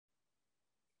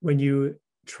when you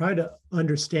try to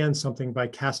understand something by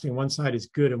casting one side as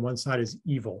good and one side as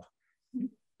evil,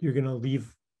 you're going to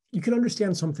leave, you can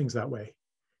understand some things that way,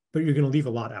 but you're going to leave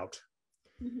a lot out.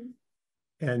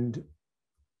 And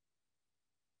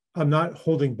I'm not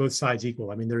holding both sides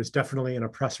equal. I mean, there's definitely an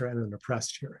oppressor and an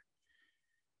oppressed here.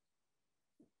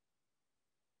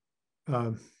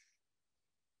 And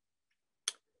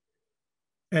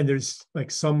there's like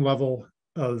some level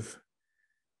of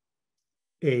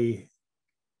in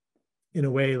a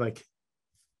way, like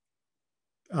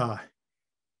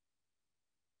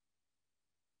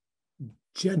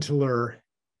gentler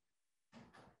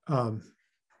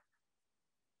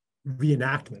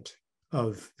reenactment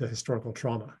of the historical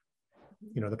trauma.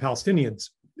 You know, the Palestinians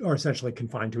are essentially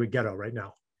confined to a ghetto right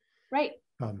now. Right.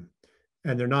 And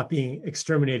they're not being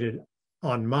exterminated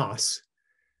en masse,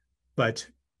 but,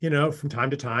 you know, from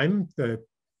time to time, the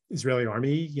Israeli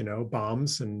army, you know,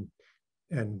 bombs and,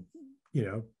 you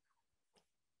know,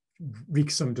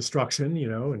 wreaks some destruction, you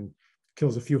know, and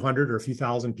kills a few hundred or a few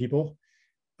thousand people.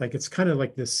 Like, it's kind of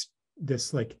like this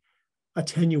like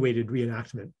attenuated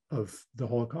reenactment of the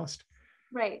Holocaust.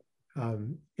 Right.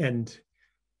 And,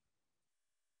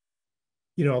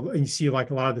 you know, and you see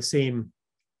like a lot of the same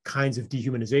kinds of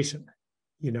dehumanization,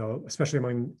 you know, especially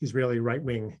among Israeli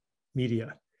right-wing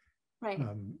media, right.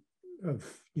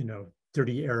 Of, you know,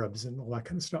 dirty Arabs and all that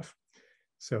kind of stuff.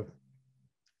 So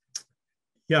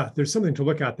yeah, there's something to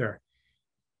look at there.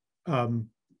 But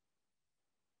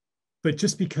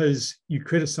just because you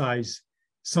criticize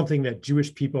something that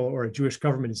Jewish people or a Jewish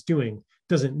government is doing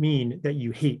doesn't mean that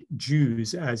you hate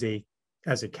Jews as a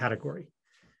category.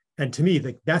 And to me,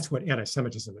 like, that's what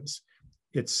anti-Semitism is.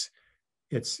 It's,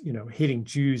 you know, hating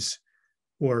Jews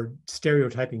or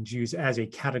stereotyping Jews as a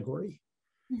category.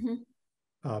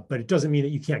 But it doesn't mean that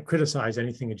you can't criticize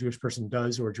anything a Jewish person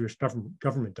does or a Jewish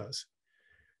government does.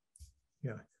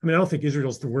 Yeah, I mean, I don't think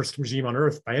Israel's the worst regime on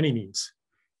earth by any means,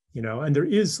 you know, and there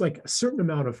is like a certain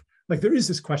amount of, like, there is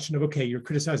this question of, okay, you're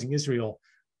criticizing Israel,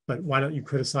 but why don't you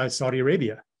criticize Saudi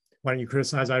Arabia? Why don't you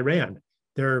criticize Iran?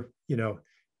 They're, you know,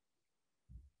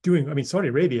 doing, I mean, Saudi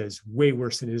Arabia is way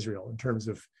worse than Israel in terms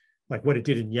of like what it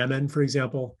did in Yemen, for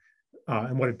example,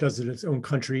 and what it does in its own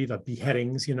country, the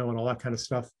beheadings, you know, and all that kind of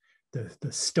stuff,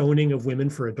 the stoning of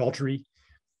women for adultery.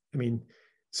 I mean,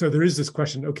 so there is this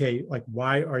question, okay, like,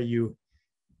 why are you,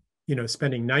 you know,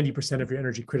 spending 90% of your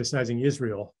energy criticizing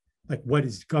Israel? Like, what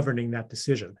is governing that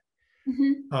decision?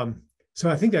 So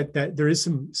I think that there is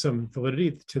some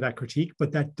validity to that critique,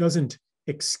 but that doesn't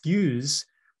excuse,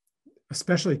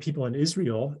 especially people in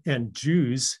Israel and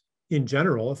Jews in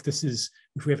general, if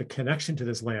we have a connection to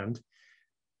this land,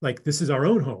 like, this is our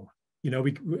own home, you know,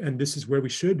 and this is where we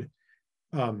should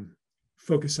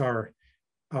focus our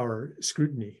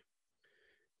scrutiny,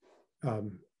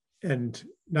 and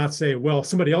not say, well,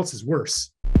 somebody else is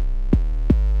worse,